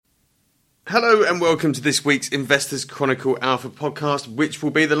Hello and welcome to this week's Investors Chronicle Alpha podcast, which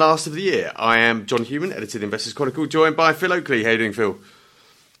will be the last of the year. I am John Hewman, editor of Investors Chronicle, joined by Phil Oakley. How are you doing, Phil?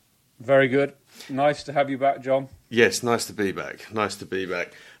 Very good. Nice to have you back, John. Yes, nice to be back. It's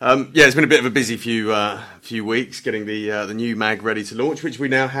been a bit of a busy few weeks getting the new mag ready to launch, which we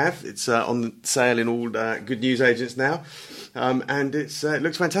now have. It's on sale in all good news agents now, and it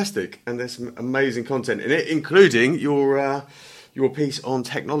looks fantastic. And there's some amazing content in it, including your piece on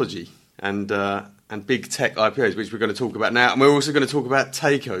technology and big tech IPOs, which we're going to talk about now. And we're also going to talk about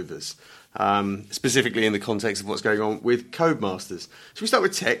takeovers, specifically in the context of what's going on with Codemasters. Should we start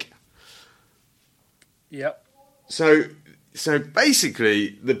with tech? Yep. So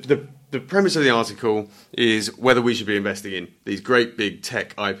basically, the premise of the article is whether we should be investing in these great big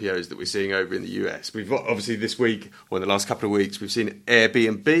tech IPOs that we're seeing over in the US. We've got, obviously this week, or in the last couple of weeks, we've seen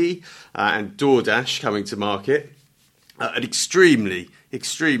Airbnb and DoorDash coming to market at extremely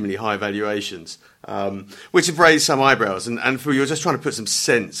high valuations, which have raised some eyebrows. And Phil, you're just trying to put some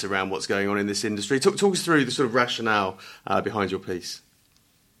sense around what's going on in this industry. Talk us through the sort of rationale behind your piece.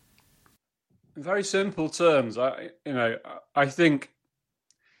 In very simple terms, I think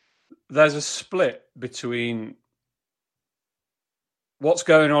there's a split between what's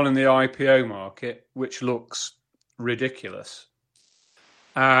going on in the IPO market, which looks ridiculous,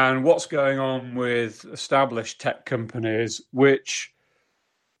 and what's going on with established tech companies, which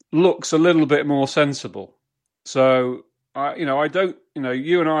looks a little bit more sensible. So, you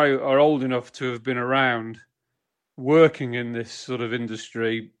and I are old enough to have been around working in this sort of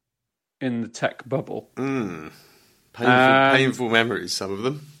industry in the tech bubble. Painful memories, some of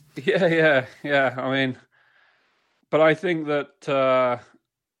them. Yeah. But I think that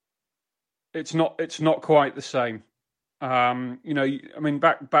it's not quite the same. Back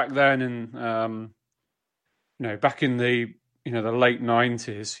then, back in the the late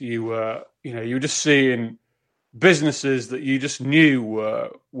 90s, you were just seeing businesses that you just knew were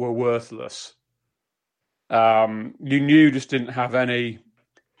worthless. You knew just didn't have any.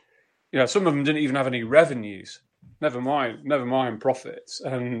 Some of them didn't even have any revenues. Never mind profits,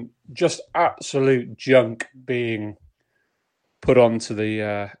 and just absolute junk being put onto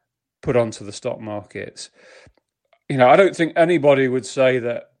the stock markets. I don't think anybody would say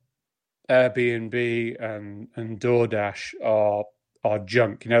that Airbnb and DoorDash are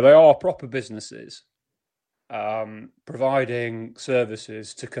junk. They are proper businesses, providing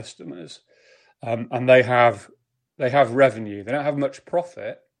services to customers, and they have revenue. They don't have much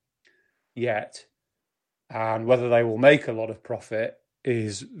profit yet, and whether they will make a lot of profit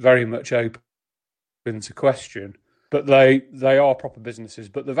is very much open to question. But they are proper businesses.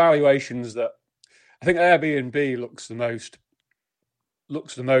 But the valuations that I think Airbnb looks the most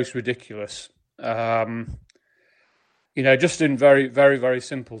ridiculous. Just in very, very, very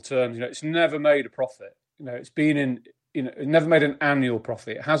simple terms, it's never made a profit. It's been it never made an annual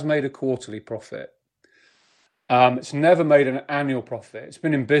profit. It has made a quarterly profit. It's never made an annual profit. It's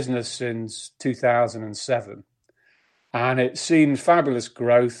been in business since 2007, and it's seen fabulous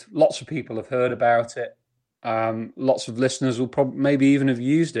growth. Lots of people have heard about it. Lots of listeners will probably maybe even have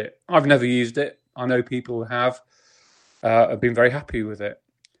used it. I've never used it. I know people who have been very happy with it,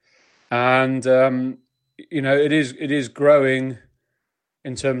 and it is growing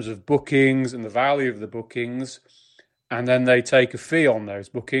in terms of bookings and the value of the bookings, and then they take a fee on those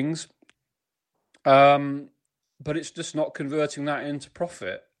bookings. But it's just not converting that into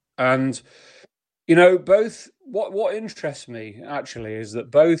profit. And, both, what interests me actually is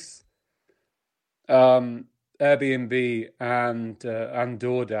that both Airbnb and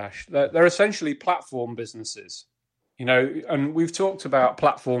DoorDash, they're essentially platform businesses, and we've talked about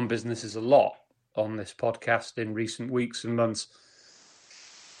platform businesses a lot on this podcast in recent weeks and months.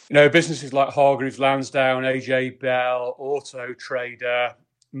 Businesses like Hargreaves Lansdown, AJ Bell, Auto Trader,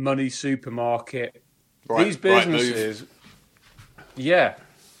 Money Supermarket. These businesses,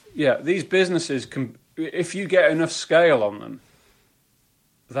 these businesses can, if you get enough scale on them,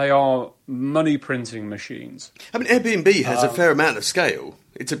 they are money printing machines. I mean, Airbnb has a fair amount of scale.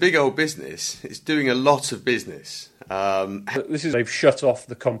 It's a big old business. It's doing a lot of business. They've shut off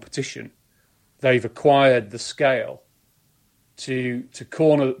the competition. They've acquired the scale to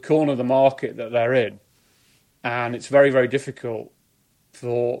corner the market that they're in, and it's very, very difficult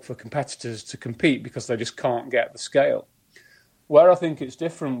for competitors to compete because they just can't get the scale. Where I think it's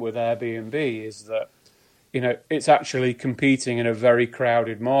different with Airbnb is that, it's actually competing in a very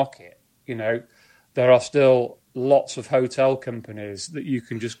crowded market. There are still lots of hotel companies that you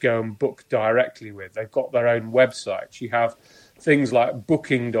can just go and book directly with. They've got their own websites. You have things like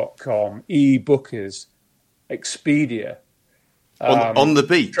Booking.com, eBookers, Expedia. On the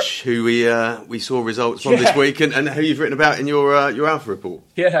beach, who we saw results from this week, and who you've written about in your Alpha report.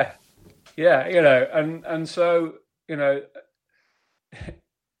 Yeah, and so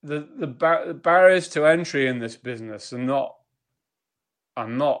the barriers to entry in this business are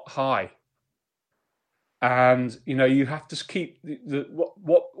not high, and you have to keep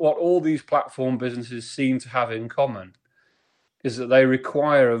what all these platform businesses seem to have in common is that they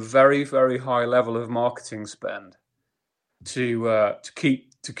require a very, very high level of marketing spend to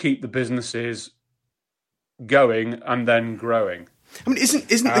keep the businesses going and then growing. I mean, isn't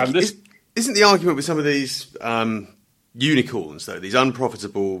the argument with some of these unicorns, though, these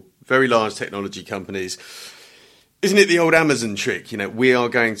unprofitable, very large technology companies, isn't it the old Amazon trick? We are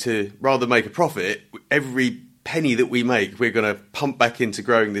going to rather make a profit. Every penny that we make, we're going to pump back into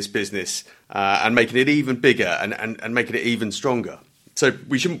growing this business and making it even bigger and making it even stronger. So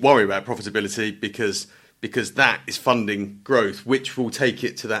we shouldn't worry about profitability because that is funding growth, which will take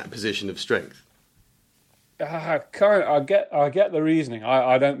it to that position of strength. I get the reasoning.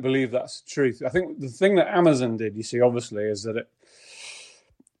 I don't believe that's the truth. I think the thing that Amazon did, you see, obviously, is that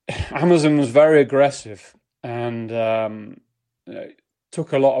Amazon was very aggressive and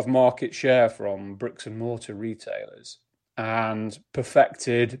took a lot of market share from bricks and mortar retailers and but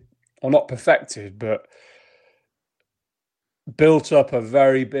built up a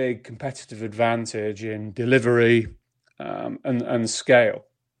very big competitive advantage in delivery and scale.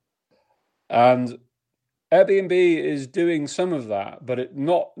 And Airbnb is doing some of that, but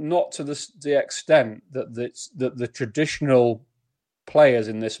not to the extent that the traditional players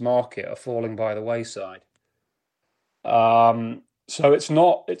in this market are falling by the wayside. So it's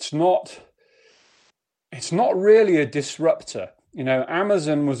not really a disruptor.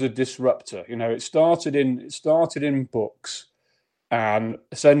 Amazon was a disruptor. It started in books and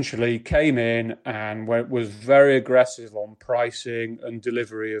essentially came in and was very aggressive on pricing and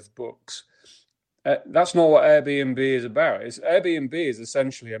delivery of books. That's not what Airbnb is about. Airbnb is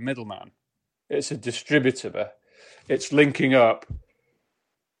essentially a middleman. It's a distributor. It's linking up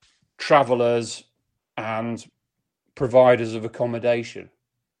travelers and providers of accommodation.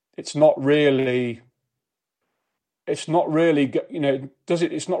 It's not really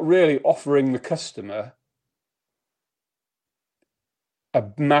offering the customer a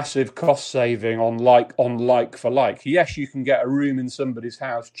massive cost saving on like for like. Yes, you can get a room in somebody's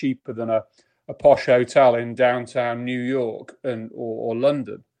house cheaper than a posh hotel in downtown New York or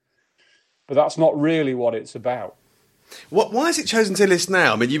London, but that's not really what it's about. Why has it chosen to list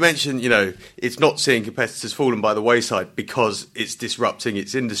now? I mean, you mentioned, it's not seeing competitors falling by the wayside because it's disrupting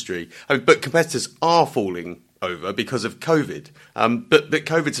its industry. But competitors are falling over because of COVID. But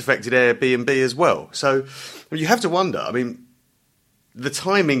COVID's affected Airbnb as well. So you have to wonder, I mean, the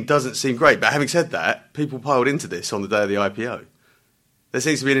timing doesn't seem great. But having said that, people piled into this on the day of the IPO. There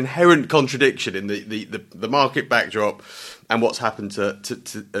seems to be an inherent contradiction in the market backdrop and what's happened to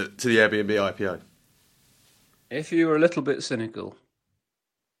the Airbnb IPO. If you were a little bit cynical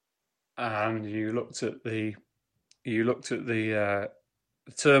and you looked at the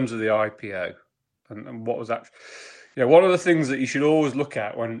terms of the IPO and what was actually, one of the things that you should always look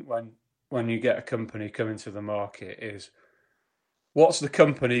at when you get a company coming to the market is what's the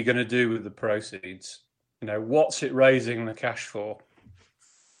company going to do with the proceeds? What's it raising the cash for?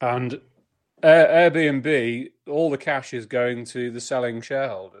 And Airbnb, all the cash is going to the selling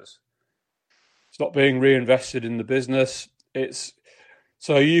shareholders. It's not being reinvested in the business.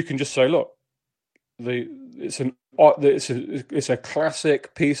 So you can just say, look, it's a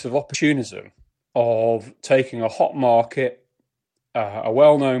classic piece of opportunism of taking a hot market, a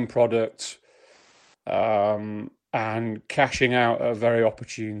well-known product, and cashing out at a very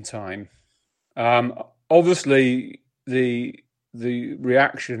opportune time. Obviously, the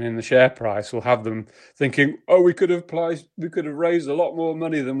reaction in the share price will have them thinking, "Oh, we could have raised a lot more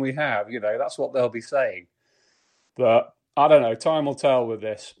money than we have." That's what they'll be saying. But I don't know. Time will tell with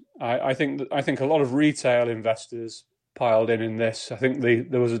this. I think a lot of retail investors piled in this. I think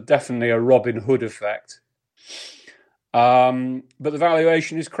there was definitely a Robin Hood effect. But the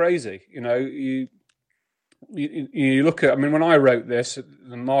valuation is crazy. You look at. I mean, when I wrote this,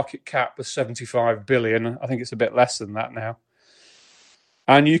 the market cap was 75 billion. I think it's a bit less than that now.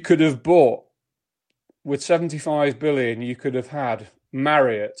 And you could have bought, with 75 billion, you could have had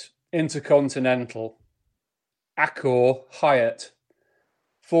Marriott, Intercontinental, Accor, Hyatt,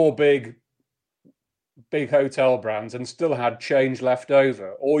 4 big hotel brands and still had change left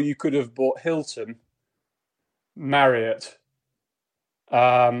over. Or you could have bought Hilton, Marriott,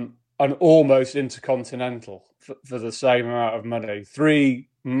 and almost Intercontinental for the same amount of money. 3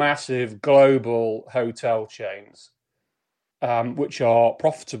 massive global hotel chains. which are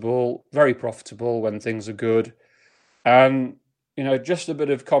profitable, very profitable when things are good. And, just a bit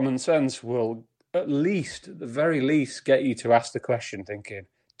of common sense will at the very least, get you to ask the question thinking,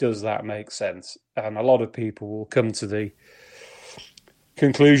 does that make sense? And a lot of people will come to the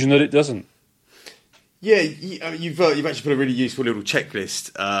conclusion that it doesn't. Yeah, you've actually put a really useful little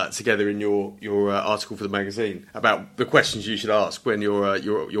checklist together in your article for the magazine about the questions you should ask when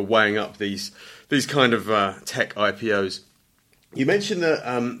you're weighing up these kind of tech IPOs. You mentioned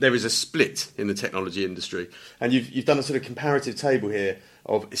that there is a split in the technology industry, and you've done a sort of comparative table here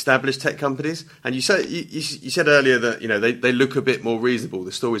of established tech companies. And you said earlier that they look a bit more reasonable.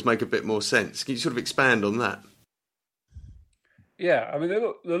 The stories make a bit more sense. Can you sort of expand on that? Yeah, I mean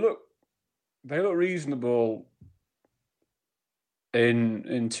they look reasonable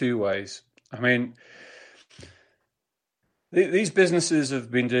in two ways. I mean, these businesses have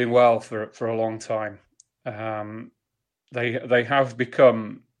been doing well for a long time. They have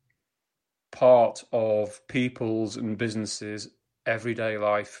become part of people's and businesses' everyday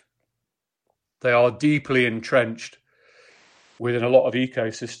life. They are deeply entrenched within a lot of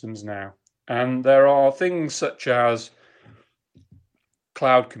ecosystems now. And there are things such as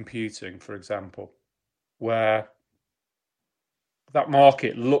cloud computing, for example, where that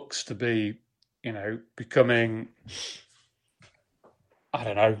market looks to be, becoming, I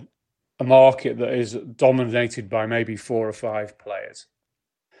don't know, a market that is dominated by maybe 4 or 5 players.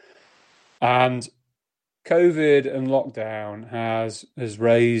 And COVID and lockdown has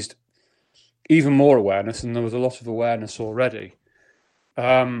raised even more awareness, and there was a lot of awareness already,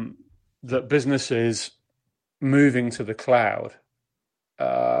 that businesses moving to the cloud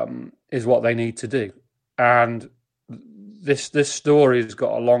is what they need to do. And this story has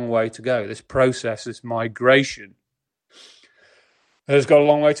got a long way to go. This process, this migration, has got a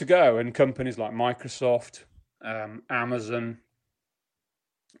long way to go. And companies like Microsoft, Amazon,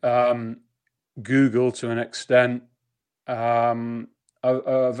 Google, to an extent, are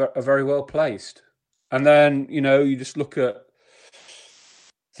very well placed. And then, you just look at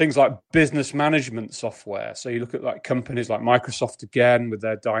things like business management software. So you look at like companies like Microsoft again with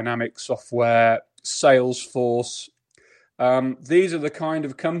their dynamic software, Salesforce. These are the kind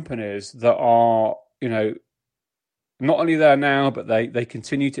of companies that are, not only there now, but they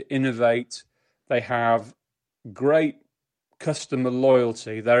continue to innovate. They have great customer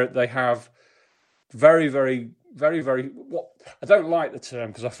loyalty. They have very, very, very, very, what I don't like the term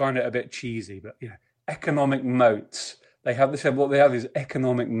because I find it a bit cheesy, but economic moats. They have what they have is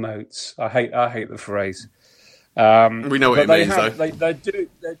economic moats. I hate the phrase. We know what it means, though.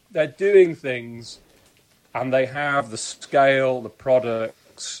 They're doing things, and they have the scale, the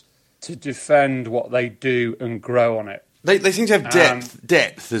products to defend what they do and grow on it. They seem to have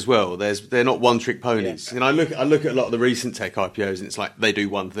depth as well. They're not one trick ponies. Yeah. I look at a lot of the recent tech IPOs, and it's like they do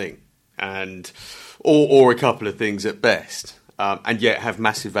one thing, or a couple of things at best. And yet have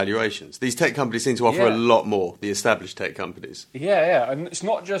massive valuations. These tech companies seem to offer a lot more. The established tech companies. Yeah, and it's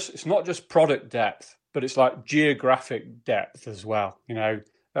not just product depth, but it's like geographic depth as well. They're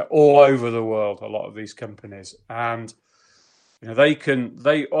all over the world. A lot of these companies, and they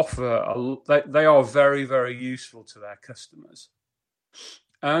are very, very useful to their customers.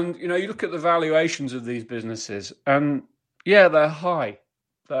 And you look at the valuations of these businesses, and they're high.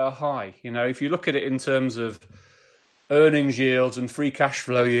 They're high. If you look at it in terms of earnings yields and free cash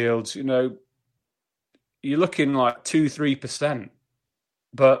flow yields, you're looking like 2-3%.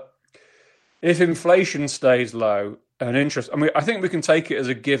 But if inflation stays low and I think we can take it as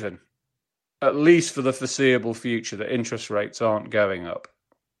a given, at least for the foreseeable future, that interest rates aren't going up.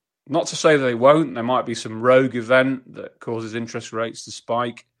 Not to say that they won't. There might be some rogue event that causes interest rates to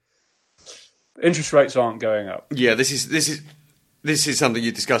spike. Interest rates aren't going up. Yeah, this is something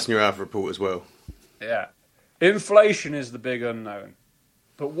you discuss in your Alpha report as well. Yeah. Inflation is the big unknown.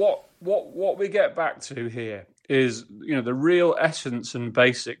 But what we get back to here is, the real essence and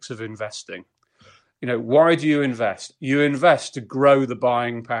basics of investing. Why do you invest? You invest to grow the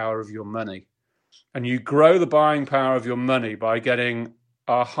buying power of your money. And you grow the buying power of your money by getting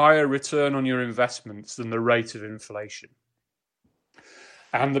a higher return on your investments than the rate of inflation.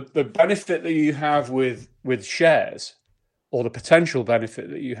 And the benefit that you have with shares, or the potential benefit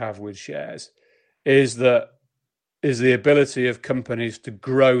that you have with shares, is the ability of companies to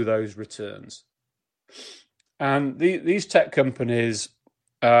grow those returns. And these tech companies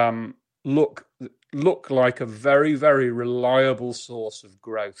look like a very, very reliable source of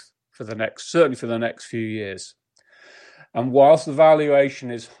growth certainly for the next few years. And whilst the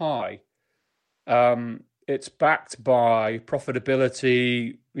valuation is high, it's backed by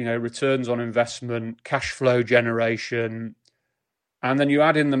profitability, returns on investment, cash flow generation, and then you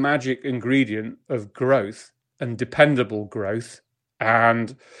add in the magic ingredient of growth and dependable growth,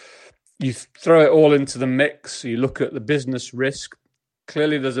 and you throw it all into the mix. You look at the business risk.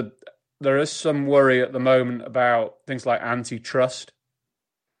 Clearly, there is some worry at the moment about things like antitrust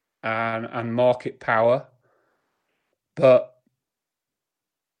and market power, but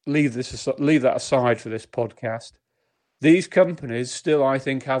leave that aside for this podcast. These companies still, I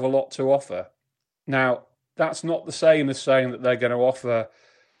think, have a lot to offer. Now, that's not the same as saying that they're going to offer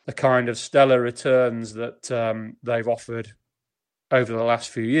the kind of stellar returns that they've offered over the last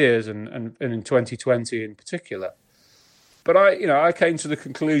few years and in 2020 in particular. But I came to the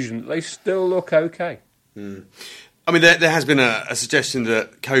conclusion that they still look okay. Mm. I mean, there has been a suggestion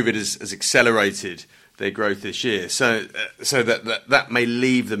that COVID has accelerated their growth this year, so that may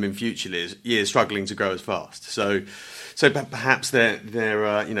leave them in future years struggling to grow as fast. So perhaps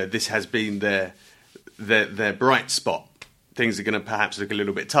this has been their bright spot. Things are going to perhaps look a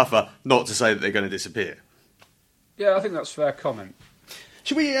little bit tougher. Not to say that they're going to disappear. Yeah, I think that's a fair comment.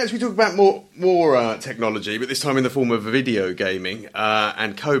 Should we, as we talk about more technology, but this time in the form of video gaming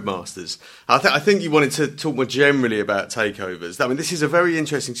and Codemasters? I think you wanted to talk more generally about takeovers. I mean, this is a very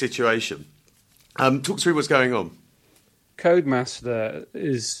interesting situation. Talk through what's going on. Codemaster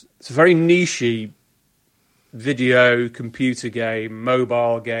it's a very niche video, computer game,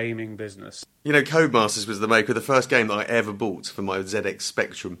 mobile gaming business. You know, Codemasters was the maker of the first game that I ever bought for my ZX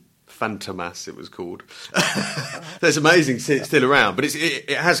Spectrum. Phantomas, it was called. That's amazing. It's still around, but it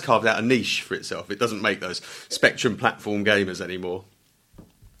has carved out a niche for itself. It doesn't make those Spectrum platform gamers anymore.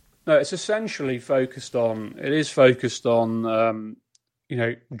 No, it's essentially focused on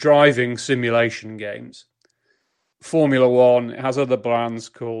driving simulation games. Formula One. It has other brands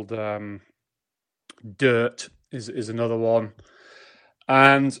called Dirt is another one,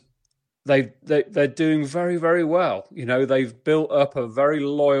 and they're doing very, very well. You know, they've built up a very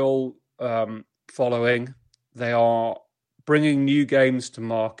loyal following. They are bringing new games to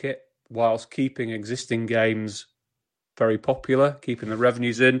market whilst keeping existing games very popular, keeping the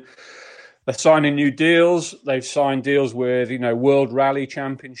revenues in. They're signing new deals. They've signed deals with, World Rally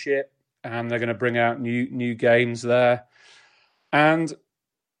Championship, and they're going to bring out new games there. And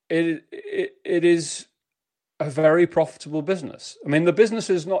it is a very profitable business. I mean, the business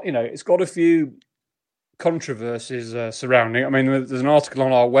is not, it's got a few controversies surrounding it. I mean, there's an article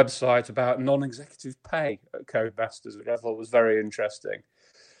on our website about non-executive pay at Codemasters, which I thought was very interesting.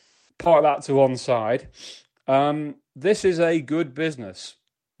 Park that to one side. This is a good business.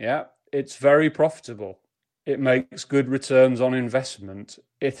 Yeah, it's very profitable. It makes good returns on investment.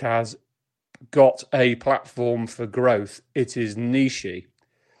 It has got a platform for growth. It is niche.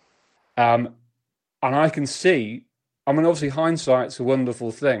 And I can see, obviously hindsight's a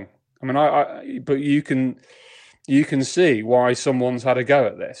wonderful thing. But you can see why someone's had a go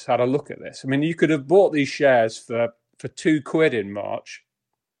at this, had a look at this. I mean, you could have bought these shares for £2 in March,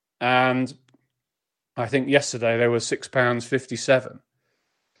 and I think yesterday they were £6.57.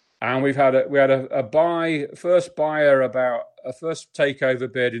 And we had a first takeover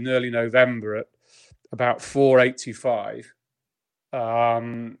bid in early November at about £4.85.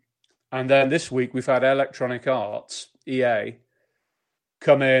 And then this week we've had Electronic Arts, EA,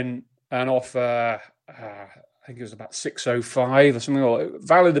 come in and offer, I think it was about 605 or something, or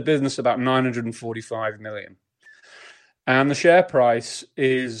value the business about 945 million. And the share price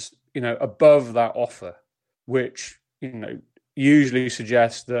is, above that offer, which, usually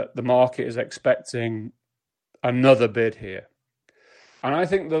suggests that the market is expecting another bid here. And I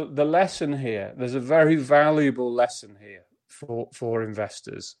think the lesson here, there's a very valuable lesson here for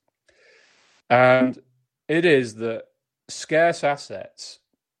investors. And it is that scarce assets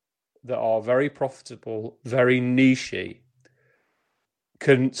that are very profitable, very niche,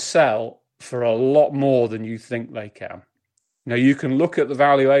 can sell for a lot more than you think they can. Now, you can look at the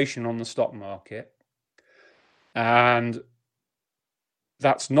valuation on the stock market, and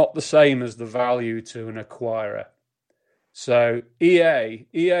that's not the same as the value to an acquirer. So EA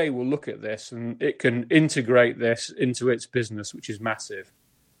will look at this, and it can integrate this into its business, which is massive,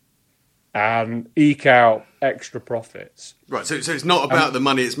 and eke out extra profits. Right, so it's not about the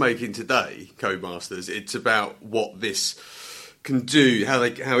money it's making today, Codemasters. It's about what this can do, how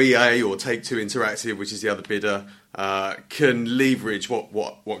EA or Take-Two Interactive, which is the other bidder, can leverage what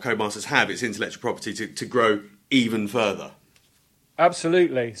Codemasters have, its intellectual property, to grow even further.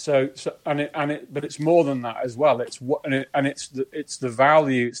 Absolutely. But it's more than that as well. It's the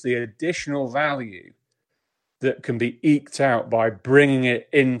value. It's the additional value that can be eked out by bringing it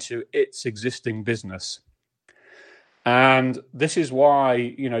into its existing business. And this is why,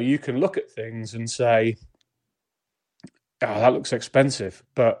 you can look at things and say, oh, that looks expensive.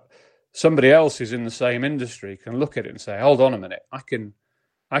 But somebody else who's in the same industry can look at it and say, hold on a minute, I can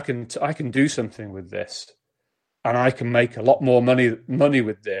do something with this, and I can make a lot more money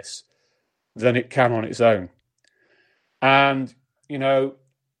with this than it can on its own. And,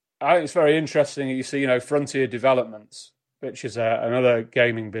 I think it's very interesting that you see, Frontier Developments, which is another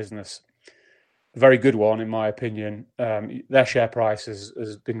gaming business, a very good one in my opinion. Their share price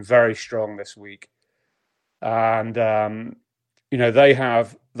has been very strong this week, and they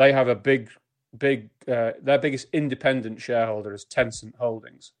have a big their biggest independent shareholder is Tencent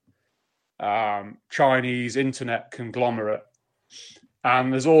Holdings, Chinese internet conglomerate,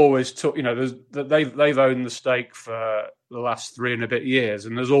 and there's always they've owned the stake for the last 3 and a bit years,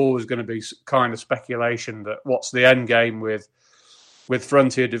 and there's always going to be kind of speculation that what's the end game with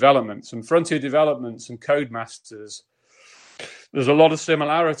Frontier Developments and Codemasters. There's a lot of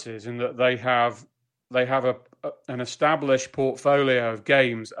similarities in that they have an established portfolio of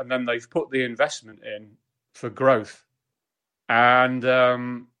games, and then they've put the investment in for growth. And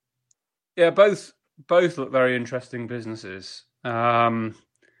both look very interesting businesses.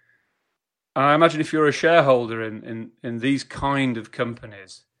 I imagine if you're a shareholder in these kind of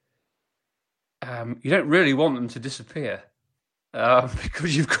companies, you don't really want them to disappear,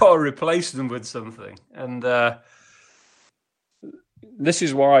 because you've got to replace them with something. And this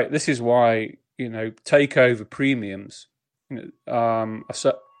is why takeover premiums are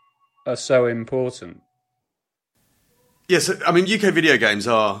so important. Yes, I mean UK video games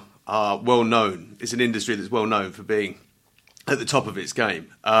are well known. It's an industry that's well known for being at the top of its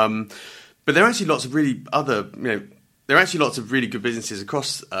game. But there are actually lots of really good businesses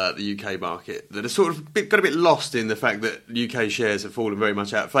across the UK market that are sort of got a bit lost in the fact that UK shares have fallen very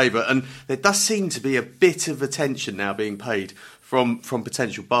much out of favour, and there does seem to be a bit of attention now being paid from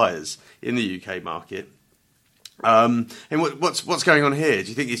potential buyers in the UK market. And what's going on here? Do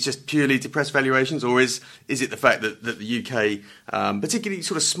you think it's just purely depressed valuations, or is it the fact that the UK, particularly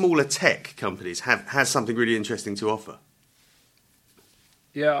sort of smaller tech companies, has something really interesting to offer?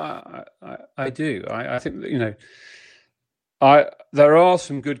 Yeah, I do. I think that, there are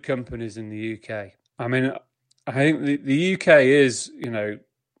some good companies in the UK. I mean, I think the UK is,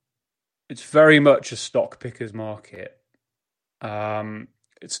 it's very much a stock pickers market.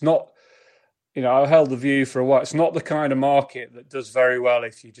 It's not, I held the view for a while. It's not the kind of market that does very well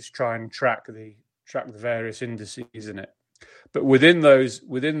if you just try and track the various indices in it. But within those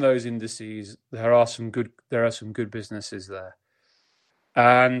indices, there are some good businesses there.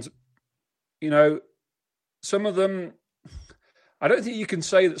 And, some of them, I don't think you can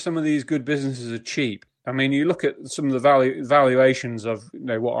say that some of these good businesses are cheap. I mean, you look at some of the valuations of,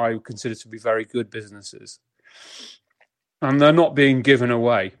 what I consider to be very good businesses, and they're not being given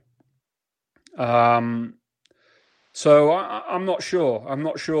away. So I'm not sure. I'm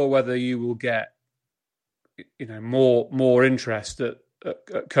not sure whether you will get, more interest at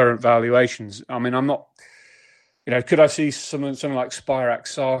current valuations. I mean, I'm not. Could I see something like Spirax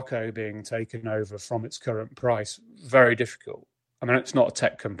Sarco being taken over from its current price? Very difficult. I mean, it's not a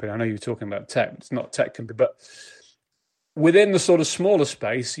tech company. I know you're talking about tech, but it's not a tech company. But within the sort of smaller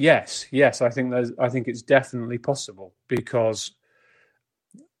space, yes, I think it's definitely possible, because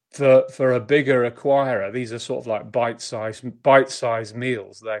for a bigger acquirer, these are sort of like bite-sized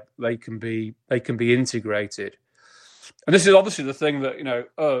meals. They can be integrated. And this is obviously the thing that,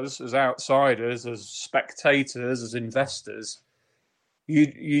 us as outsiders, as spectators, as investors,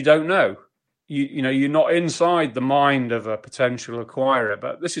 you don't know. You're not inside the mind of a potential acquirer.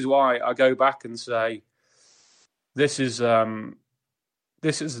 But this is why I go back and say, this is a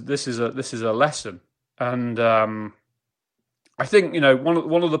lesson. And I think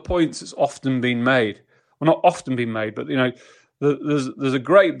one of the points that's often been made, well, not often been made, but there's a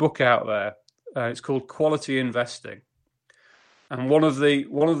great book out there. It's called Quality Investing. And one of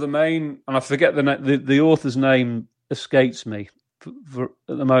the main, and I forget the author's name escapes me for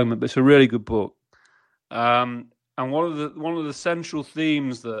at the moment, but it's a really good book. And one of the central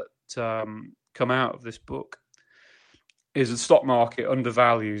themes that come out of this book is the stock market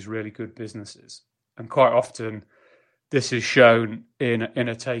undervalues really good businesses, and quite often this is shown in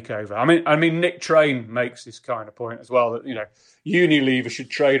a takeover. I mean, Nick Train makes this kind of point as well, that Unilever should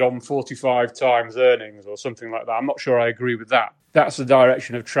trade on 45 times earnings or something like that. I'm not sure I agree with that. That's the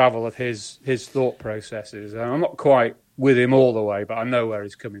direction of travel of his thought processes. And I'm not quite with him all the way, but I know where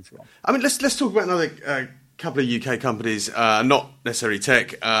he's coming from. I mean, let's talk about another couple of UK companies, not necessarily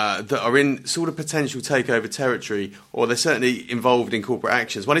tech, that are in sort of potential takeover territory, or they're certainly involved in corporate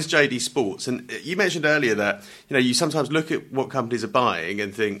actions. One is JD Sports, and you mentioned earlier that you sometimes look at what companies are buying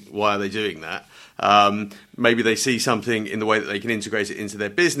and think, why are they doing that? Maybe they see something in the way that they can integrate it into their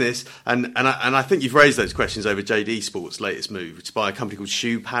business, and I think you've raised those questions over JD Sports' latest move, which is by a company called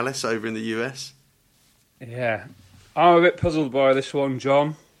Shoe Palace over in the US. Yeah, I'm a bit puzzled by this one,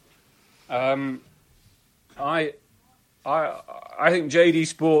 John. I think JD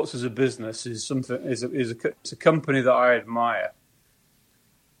Sports as a business is a company that I admire.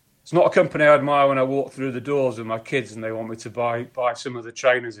 It's not a company I admire when I walk through the doors with my kids and they want me to buy some of the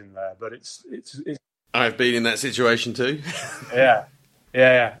trainers in there. But it's I've been in that situation too.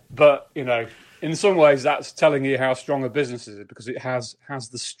 Yeah. But in some ways that's telling you how strong a business is, because it has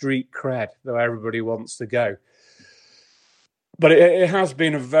the street cred that everybody wants to go. But it has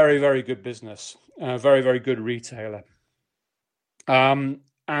been a very, very good business, a very, very good retailer. And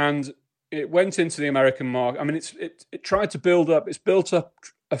it went into the American market. I mean, it tried to built up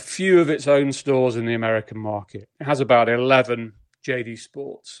a few of its own stores in the American market. It has about 11 JD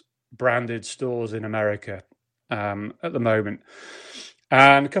Sports branded stores in America at the moment.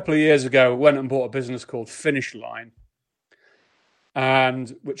 And a couple of years ago, it went and bought a business called Finish Line,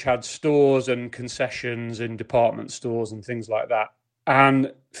 and which had stores and concessions in department stores and things like that.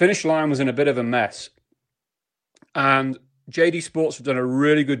 And Finish Line was in a bit of a mess. And JD Sports have done a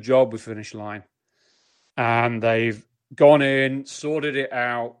really good job with Finish Line. And they've gone in, sorted it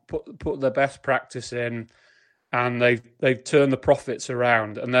out, put their best practice in, and they've turned the profits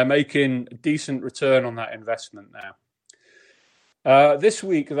around, and they're making a decent return on that investment now. This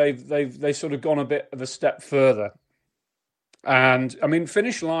week they've sort of gone a bit of a step further. And I mean,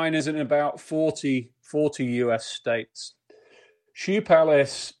 Finish Line is in about 40 US states. Shoe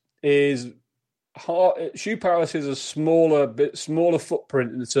Palace is a smaller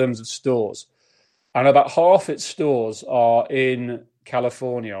footprint in terms of stores, and about half its stores are in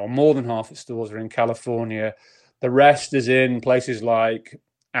California, or more than half its stores are in California. The rest is in places like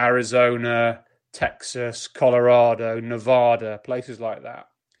Arizona, Texas, Colorado, Nevada, places like that.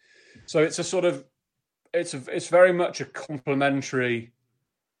 So it's a sort of it's very much a complementary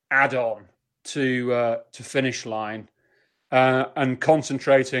add-on to Finish Line, and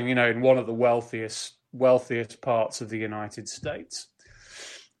concentrating, in one of the wealthiest parts of the United States.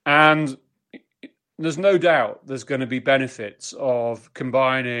 And there's no doubt there's going to be benefits of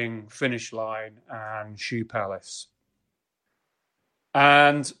combining Finish Line and Shoe Palace.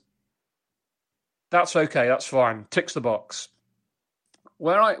 And that's okay, that's fine. Ticks the box.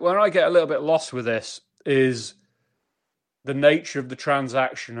 Where I get a little bit lost with this is the nature of the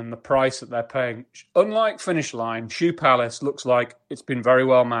transaction and the price that they're paying. Unlike Finish Line, Shoe Palace looks like it's been very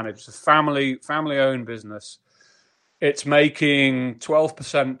well managed. It's a family-owned business. It's making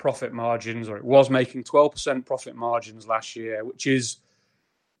 12% profit margins, or it was making 12% profit margins last year, which is,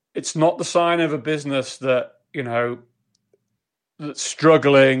 it's not the sign of a business that, that's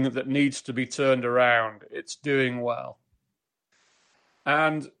struggling, that needs to be turned around. It's doing well.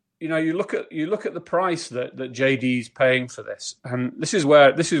 And you look at the price that JD's paying for this, and this is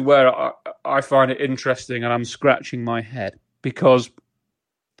where I find it interesting, and I'm scratching my head, because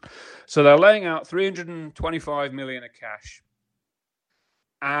so they're laying out $325 million of cash,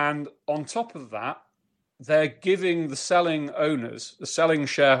 and on top of that, they're giving the selling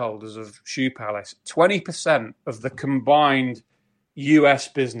shareholders of Shoe Palace 20% of the combined US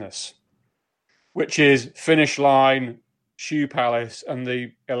business, which is Finish Line, Shoe Palace, and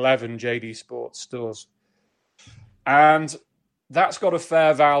the 11 JD Sports stores. And that's got a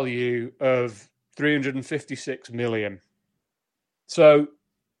fair value of $356 million. So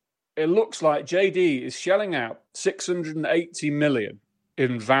it looks like JD is shelling out $680 million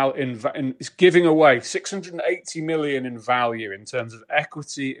it's giving away $680 million in value in terms of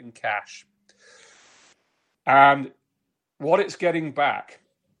equity and cash. And what it's getting back.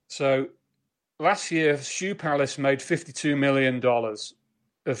 So last year, Shoe Palace made $52 million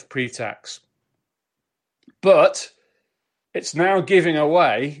of pre-tax. But it's now giving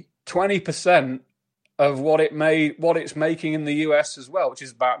away 20% of what it's making in the US as well, which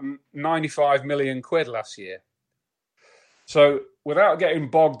is about 95 million quid last year. So without getting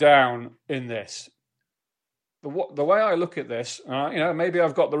bogged down in this, the way I look at this, maybe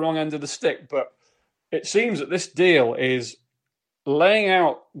I've got the wrong end of the stick, but it seems that this deal is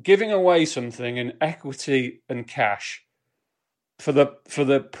giving away something in equity and cash for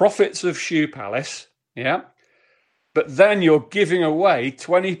the profits of Shoe Palace, yeah. But then you're giving away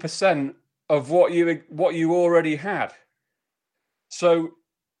 20% of what you already had. So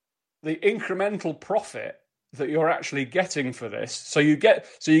the incremental profit that you're actually getting for this. So you get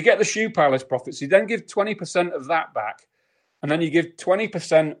the Shoe Palace profits. You then give 20% of that back, and then you give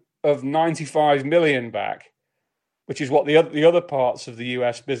 20% of 95 million back, which is what the other parts of the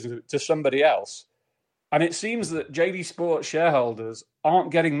US business to somebody else. And it seems that JD Sports shareholders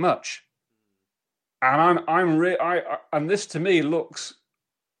aren't getting much. And and this to me looks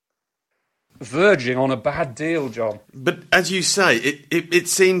verging on a bad deal, John. But as you say, it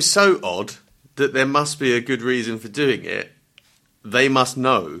seems so odd that there must be a good reason for doing it. They must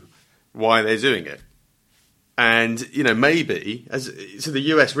know why they're doing it. And, maybe, so the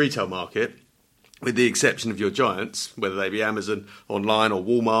US retail market, with the exception of your giants, whether they be Amazon online or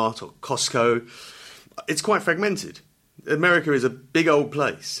Walmart or Costco, it's quite fragmented. America is a big old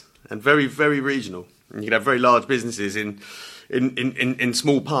place and very, very regional. And you can have very large businesses in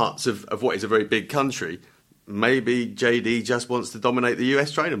small parts of what is a very big country. Maybe JD just wants to dominate the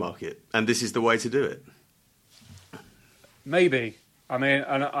US trainer market, and this is the way to do it. Maybe. I mean,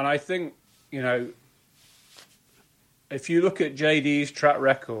 and I think, if you look at JD's track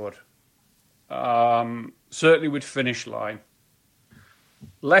record, certainly with Finish Line,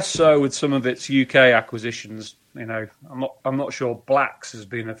 less so with some of its UK acquisitions. I'm not sure Blacks has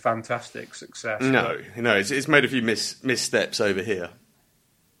been a fantastic success. No, it's made a few missteps over here.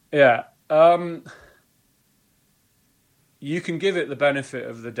 Yeah. You can give it the benefit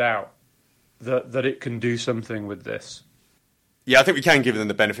of the doubt that it can do something with this. Yeah, I think we can give them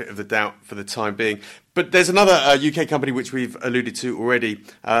the benefit of the doubt for the time being. But there's another UK company which we've alluded to already,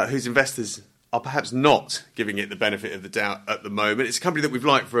 whose investors are perhaps not giving it the benefit of the doubt at the moment. It's a company that we've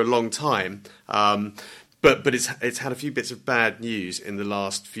liked for a long time, but it's had a few bits of bad news in the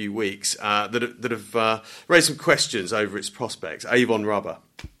last few weeks that have raised some questions over its prospects. Avon Rubber.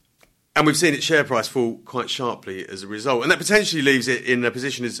 And we've seen its share price fall quite sharply as a result. And that potentially leaves it in a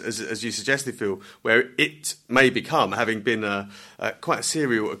position, as you suggested, Phil, where it may become, having been quite a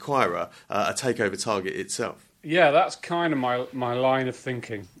serial acquirer, a takeover target itself. Yeah, that's kind of my line of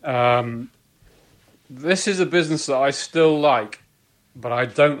thinking. This is a business that I still like, but I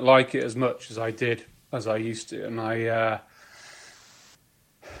don't like it as much as I used to. And I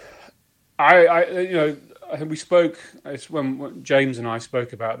think we spoke, it's when James and I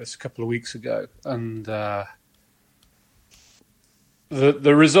spoke about this a couple of weeks ago, and the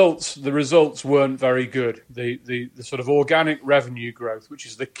results weren't very good. The sort of organic revenue growth, which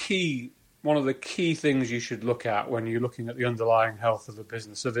is one of the key things you should look at when you're looking at the underlying health of the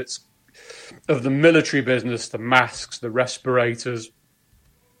business, of the military business, the masks, the respirators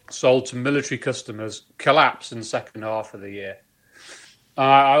sold to military customers, collapsed in the second half of the year.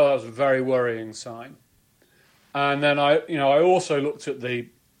 That was a very worrying sign. And then I also looked at they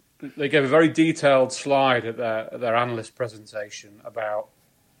gave a very detailed slide at their analyst presentation about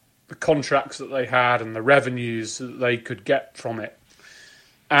the contracts that they had and the revenues that they could get from it.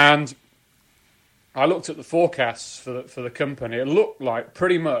 And I looked at the forecasts for the company. It looked like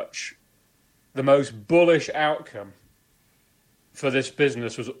pretty much the most bullish outcome for this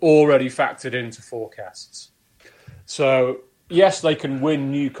business was already factored into forecasts. So yes, they can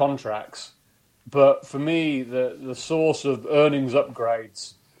win new contracts. But for me, the source of earnings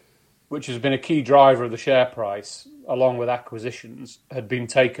upgrades, which has been a key driver of the share price, along with acquisitions, had been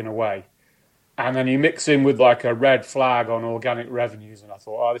taken away. And then you mix in with like a red flag on organic revenues, and I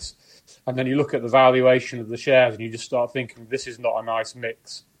thought, this. And then you look at the valuation of the shares, and you just start thinking, this is not a nice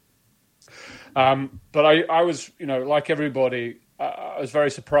mix. But I was, like everybody, I was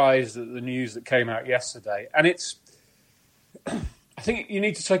very surprised at the news that came out yesterday, and it's. I think you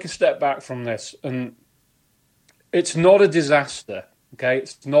need to take a step back from this, and it's not a disaster, okay?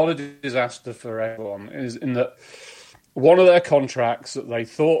 It's not a disaster for everyone. Is in that one of their contracts that they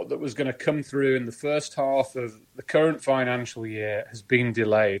thought that was going to come through in the first half of the current financial year has been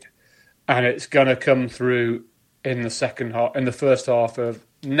delayed, and it's going to come through in the first half of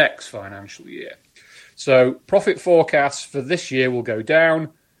next financial year. So profit forecasts for this year will go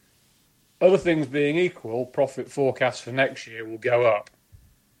down. Other things being equal, profit forecasts for next year will go up.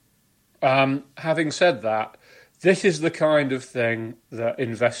 Having said that, this is the kind of thing that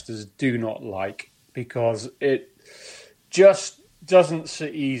investors do not like because it just doesn't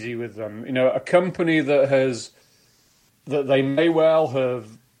sit easy with them. A company that they may well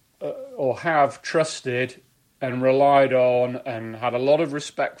have or have trusted and relied on and had a lot of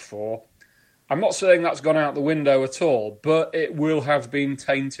respect for. I'm not saying that's gone out the window at all, but it will have been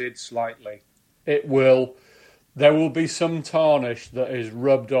tainted slightly. There will be some tarnish that is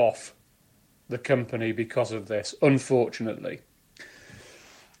rubbed off the company because of this, unfortunately.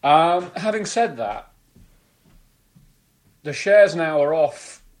 Having said that, the shares now are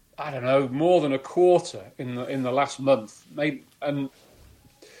off, I don't know, more than a quarter in the last month. Maybe, and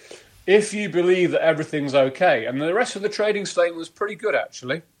if you believe that everything's okay, and the rest of the trading statement was pretty good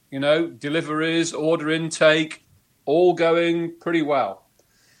actually. Deliveries, order intake, all going pretty well.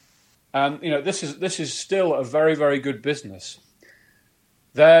 And this is still a very, very good business.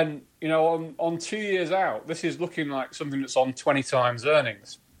 Then on 2 years out, this is looking like something that's on 20 times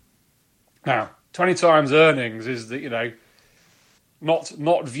earnings. Now, 20 times earnings is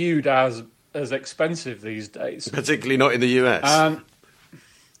not viewed as expensive these days, particularly not in the US.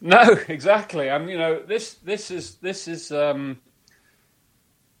 No, exactly. And this is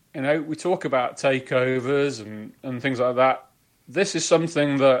we talk about takeovers and things like that. This is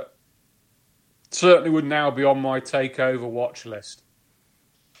something that certainly would now be on my takeover watch list.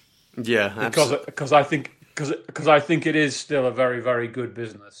 Yeah, because I think it is still a very, very good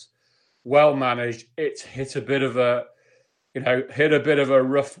business, well managed. It's hit a bit of a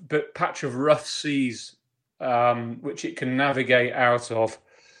rough patch of rough seas, which it can navigate out of.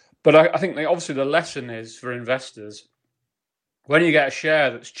 But I think obviously the lesson is for investors, when you get a share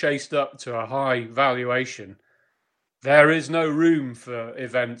that's chased up to a high valuation, there is no room for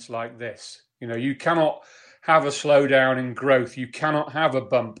events like this. You cannot have a slowdown in growth. You cannot have a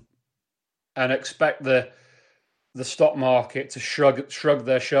bump and expect the stock market to shrug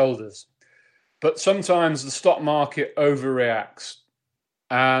their shoulders. But sometimes the stock market overreacts.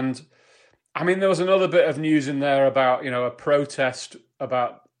 And there was another bit of news in there about, a protest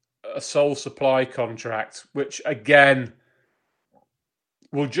about a sole supply contract, which again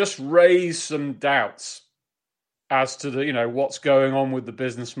will just raise some doubts as to what's going on with the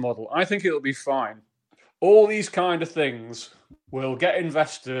business model. I think it'll be fine. All these kind of things will get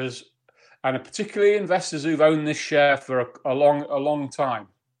investors, and particularly investors who've owned this share for a long time,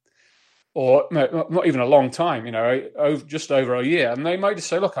 or no, not even a long time, just over a year, and they might just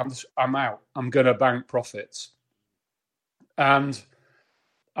say, "Look, I'm out. I'm going to bank profits." And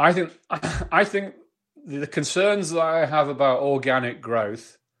I think the concerns that I have about organic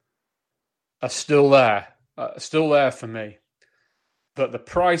growth are still there for me. But the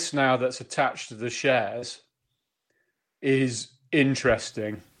price now that's attached to the shares is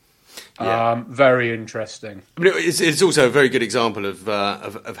interesting. Yeah. Very interesting. It's also a very good example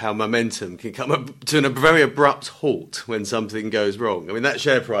of how momentum can come up to a very abrupt halt when something goes wrong. That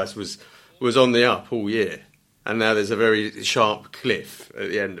share price was on the up all year, and now there's a very sharp cliff at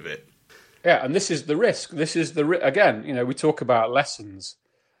the end of it. Yeah, and this is the risk. Again, we talk about lessons,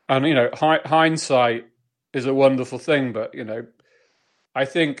 and hindsight is a wonderful thing, but I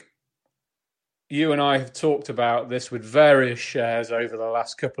think you and I have talked about this with various shares over the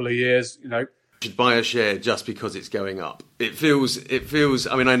last couple of years. You should buy a share just because it's going up. It feels.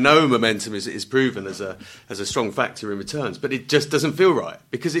 I know momentum is proven as a strong factor in returns, but it just doesn't feel right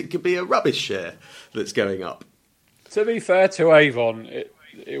because it could be a rubbish share that's going up. To be fair to Avon,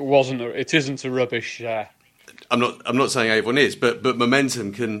 it isn't a rubbish share. I'm not saying Avon is, but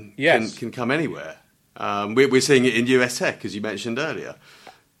momentum can come anywhere. We're seeing it in US tech, as you mentioned earlier.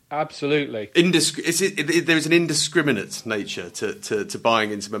 Absolutely. There is an indiscriminate nature to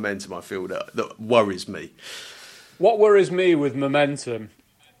buying into momentum, I feel, that worries me. What worries me with momentum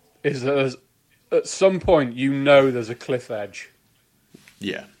is that at some point there's a cliff edge.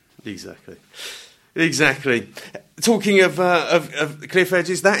 Yeah, exactly. Talking of cliff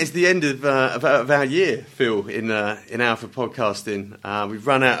edges, that is the end of our year, Phil, in Alpha Podcasting. We've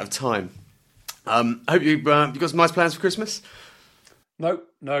run out of time. Hope you got some nice plans for Christmas.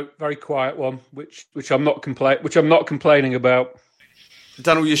 No, very quiet one, which I'm not complaining about.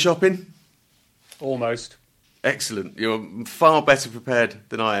 Done all your shopping? Almost. Excellent. You're far better prepared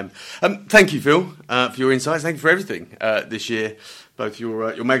than I am. Thank you, Phil, for your insights. Thank you for everything this year, both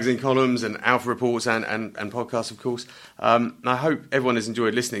your magazine columns and Alpha reports and podcasts, of course. I hope everyone has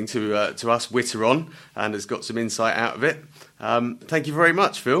enjoyed listening to us witter on and has got some insight out of it. Thank you very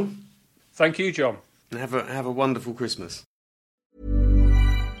much, Phil. Thank you, John. And have a wonderful Christmas.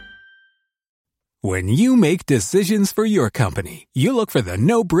 When you make decisions for your company, you look for the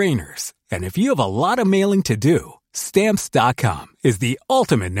no-brainers. And if you have a lot of mailing to do, Stamps.com is the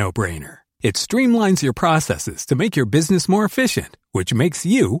ultimate no-brainer. It streamlines your processes to make your business more efficient, which makes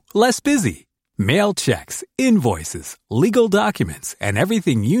you less busy. Mail checks, invoices, legal documents, and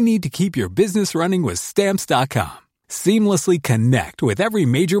everything you need to keep your business running with Stamps.com. Seamlessly connect with every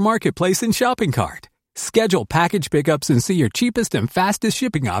major marketplace and shopping cart. Schedule package pickups and see your cheapest and fastest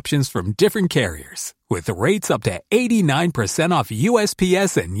shipping options from different carriers. With rates up to 89% off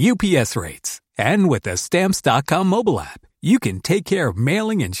USPS and UPS rates. And with the Stamps.com mobile app, you can take care of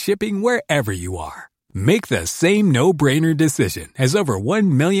mailing and shipping wherever you are. Make the same no-brainer decision as over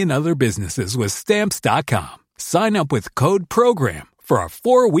 1 million other businesses with Stamps.com. Sign up with code PROGRAM for a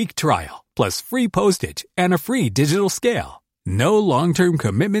 4-week trial, plus free postage and a free digital scale. No long-term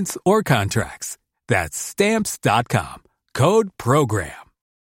commitments or contracts. That's Stamps.com. Code PROGRAM.